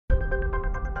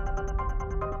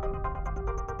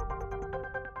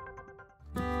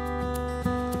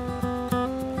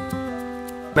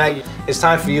Maggie, it's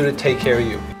time for you to take care of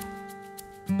you.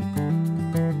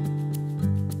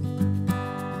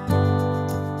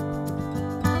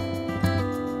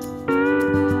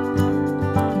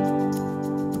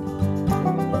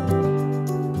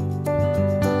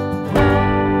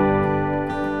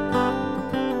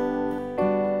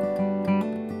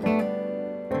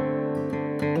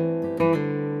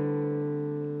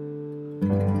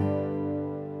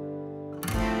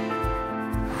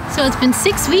 So it's been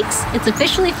 6 weeks, it's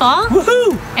officially fall.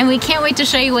 Woohoo! And we can't wait to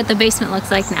show you what the basement looks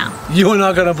like now. You are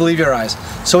not gonna believe your eyes.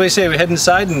 So we say we head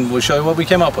inside and we'll show you what we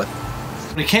came up with.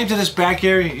 When it came to this back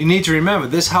area, you need to remember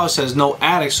this house has no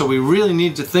attic, so we really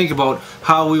need to think about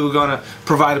how we were gonna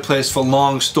provide a place for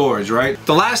long storage, right?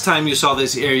 The last time you saw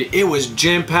this area, it was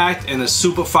jam-packed and a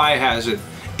super fire hazard.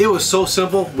 It was so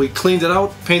simple. We cleaned it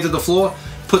out, painted the floor,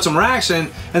 put some racks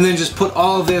in, and then just put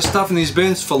all of their stuff in these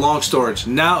bins for long storage.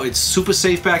 Now it's super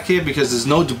safe back here because there's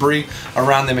no debris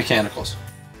around the mechanicals.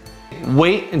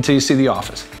 Wait until you see the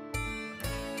office.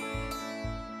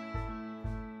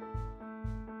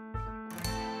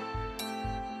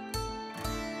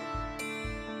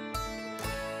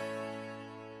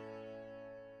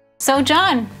 So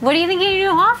John, what do you think of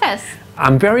your new office?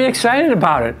 I'm very excited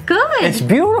about it. Good. It's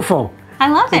beautiful. I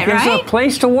love it, It gives right? a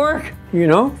place to work, you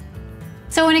know?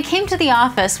 So when it came to the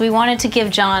office, we wanted to give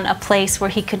John a place where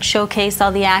he could showcase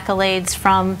all the accolades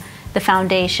from the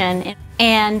foundation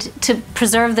and to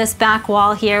preserve this back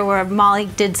wall here where Molly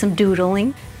did some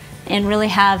doodling and really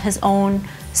have his own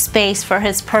space for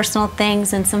his personal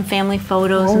things and some family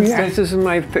photos and stuff. This is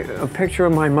a picture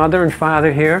of my mother and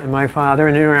father here, and my father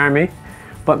in the Army.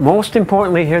 But most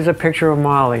importantly, here's a picture of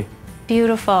Molly.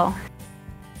 Beautiful.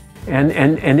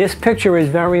 And this picture is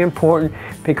very important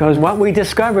because what we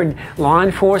discovered, law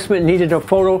enforcement needed a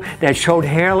photo that showed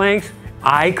hair length,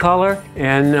 eye color,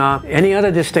 and any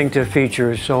other distinctive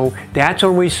features. So that's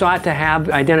when we sought to have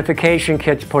identification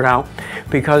kits put out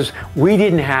because we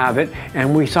didn't have it,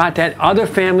 and we thought that other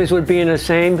families would be in the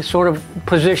same sort of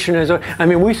position as, I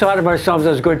mean, we thought of ourselves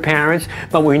as good parents,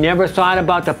 but we never thought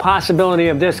about the possibility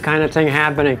of this kind of thing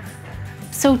happening.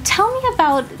 So tell me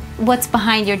about what's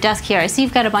behind your desk here. I see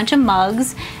you've got a bunch of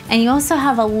mugs, and you also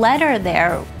have a letter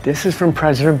there. This is from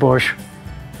President Bush.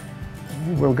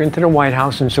 We went to the White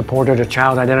House and supported the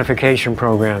child identification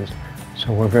programs.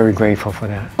 So we're very grateful for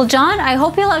that. Well, John, I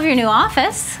hope you love your new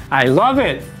office. I love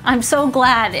it. I'm so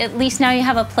glad. At least now you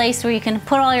have a place where you can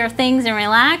put all your things and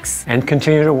relax. And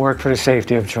continue to work for the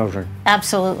safety of children.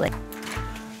 Absolutely.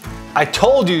 I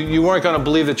told you you weren't going to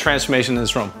believe the transformation in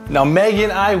this room. Now, Maggie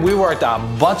and I, we worked our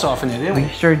butts off in it, didn't we? We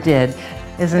sure did.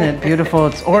 Isn't it beautiful?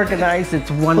 It's organized,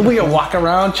 it's wonderful. We can walk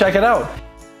around, check it out.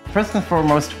 First and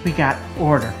foremost, we got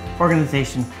order,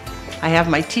 organization. I have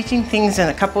my teaching things in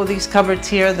a couple of these cupboards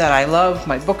here that I love,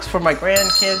 my books for my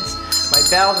grandkids, my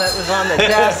bell that was on the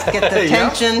desk, get the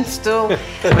attention still. We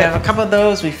have a couple of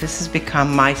those. This has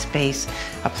become my space,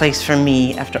 a place for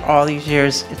me. After all these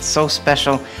years, it's so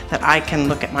special that I can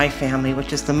look at my family,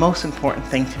 which is the most important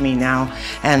thing to me now,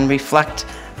 and reflect.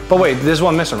 But wait, there's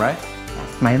one missing, right?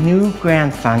 My new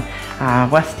grandson,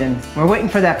 Weston. We're waiting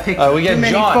for that picture. We get Too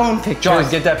many John. phone pictures. John,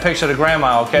 get that picture to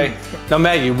Grandma, okay? Now,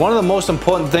 Maggie, one of the most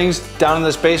important things down in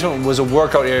this basement was a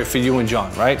workout area for you and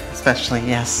John, right? Especially,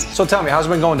 yes. So tell me, how's it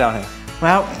been going down here?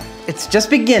 Well, it's just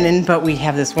beginning, but we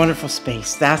have this wonderful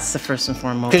space. That's the first and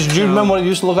foremost. Because do you remember what it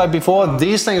used to look like before?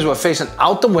 These things were facing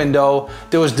out the window.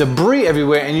 There was debris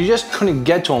everywhere, and you just couldn't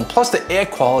get to them. Plus, the air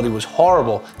quality was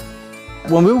horrible.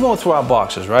 When we were going through our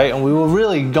boxes, right, and we were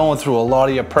really going through a lot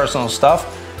of your personal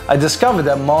stuff, I discovered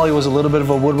that Molly was a little bit of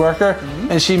a woodworker,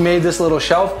 and she made this little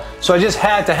shelf, so I just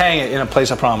had to hang it in a place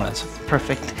of prominence.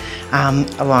 Perfect.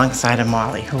 Alongside of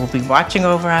Molly, who will be watching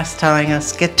over us, telling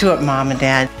us, get to it, Mom and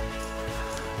Dad.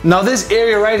 Now, this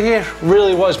area right here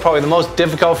really was probably the most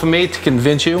difficult for me to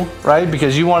convince you, right,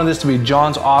 because you wanted this to be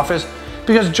John's office,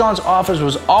 because John's office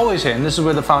was always here, and this is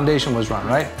where the foundation was run,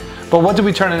 right? But what did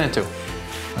we turn it into?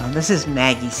 This is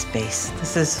Maggie's space.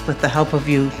 This is with the help of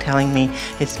you telling me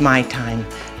it's my time.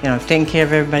 You know, I've taken care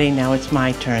of everybody, now it's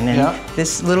my turn. And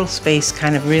this little space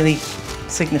kind of really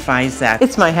signifies that.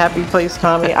 It's my happy place,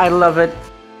 Tommy. I love it.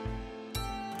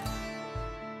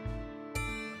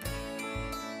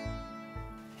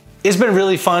 It's been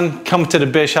really fun coming to the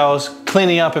Bish house,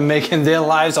 cleaning up and making their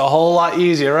lives a whole lot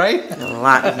easier, right? A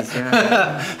lot easier.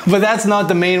 But that's not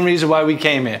the main reason why we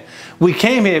came here. We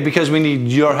came here because we need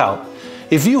your help.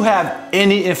 If you have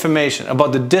any information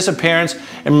about the disappearance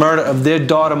and murder of their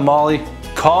daughter, Molly,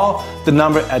 call the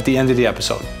number at the end of the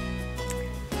episode.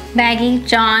 Maggie,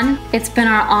 John, it's been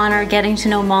our honor getting to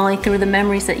know Molly through the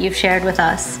memories that you've shared with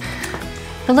us.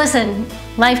 But listen,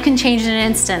 life can change in an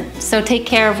instant, so take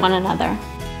care of one another.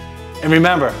 And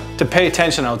remember to pay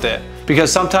attention out there,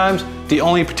 because sometimes the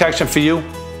only protection for you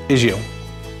is you.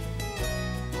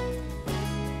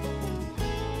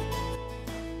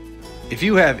 If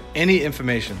you have any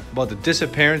information about the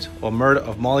disappearance or murder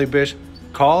of Molly Bish,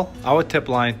 call our tip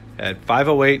line at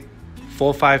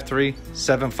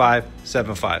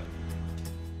 508-453-7575.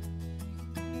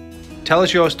 Tell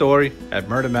us your story at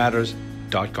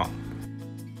murdermatters.com.